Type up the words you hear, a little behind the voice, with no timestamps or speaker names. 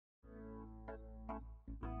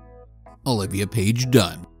Olivia Paige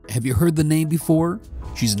Dunne. Have you heard the name before?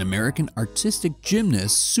 She's an American artistic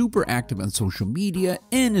gymnast, super active on social media,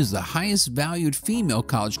 and is the highest valued female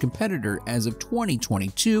college competitor as of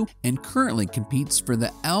 2022 and currently competes for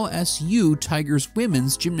the LSU Tigers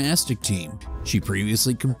women's gymnastic team. She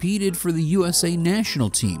previously competed for the USA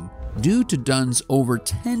national team. Due to Dunne's over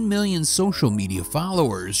 10 million social media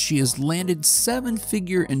followers, she has landed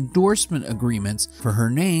 7-figure endorsement agreements for her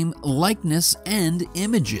name, likeness, and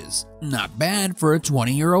images. Not bad for a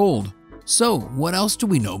 20-year-old. So, what else do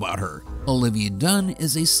we know about her? Olivia Dunne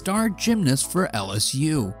is a star gymnast for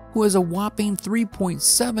LSU, who has a whopping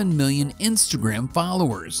 3.7 million Instagram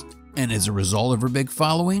followers. And as a result of her big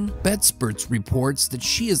following, BetSperts reports that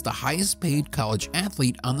she is the highest paid college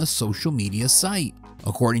athlete on the social media site.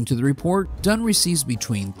 According to the report, Dunne receives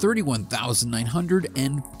between $31,900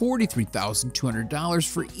 and $43,200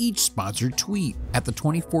 for each sponsored tweet. At the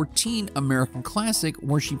 2014 American Classic,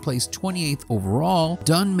 where she placed 28th overall,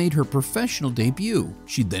 Dunne made her professional debut.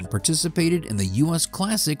 She then participated in the US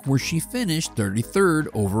Classic, where she finished 33rd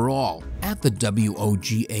overall. At the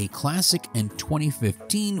WOGA Classic in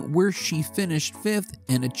 2015, where she finished 5th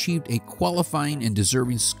and achieved a qualifying and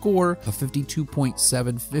deserving score of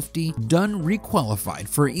 52.750, Dunne requalified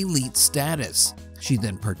for elite status. She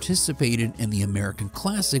then participated in the American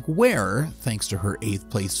Classic where, thanks to her 8th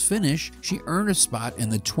place finish, she earned a spot in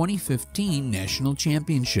the 2015 National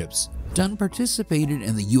Championships. Dunne participated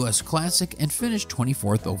in the US Classic and finished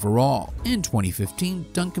 24th overall. In 2015,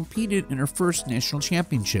 Dunne competed in her first national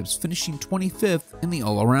championships, finishing 25th in the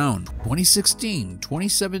all-around. 2016,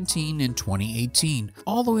 2017, and 2018.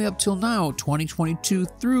 All the way up till now, 2022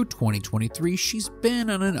 through 2023, she's been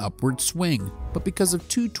on an upward swing. But because of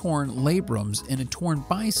 2 torn labrums and a torn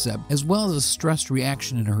bicep, as well as a stress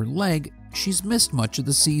reaction in her leg, she's missed much of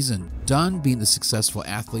the season. Dunne, being the successful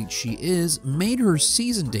athlete she is, made her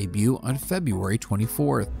season debut on February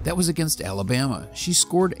 24th. That was against Alabama. She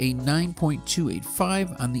scored a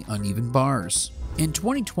 9.285 on the uneven bars. In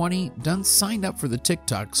 2020, Dunne signed up for the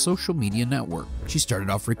TikTok social media network. She started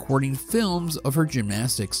off recording films of her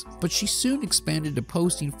gymnastics, but she soon expanded to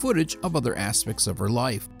posting footage of other aspects of her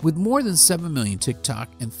life. With more than 7 million TikTok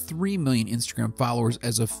and 3 million Instagram followers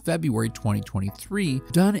as of February 2023,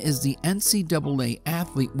 Dunne is the NCAA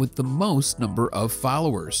athlete with the most number of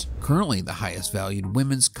followers. Currently the highest valued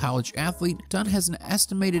women's college athlete, Dunne has an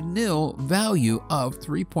estimated nil value of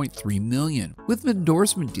 $3.3 million, with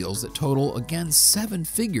endorsement deals that total again 7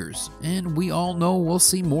 figures, and we all know we'll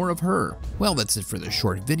see more of her. Well, that's it for this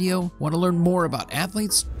short video. Want to learn more about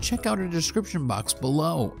athletes? Check out our description box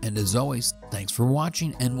below. And as always, thanks for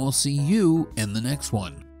watching, and we'll see you in the next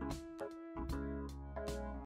one.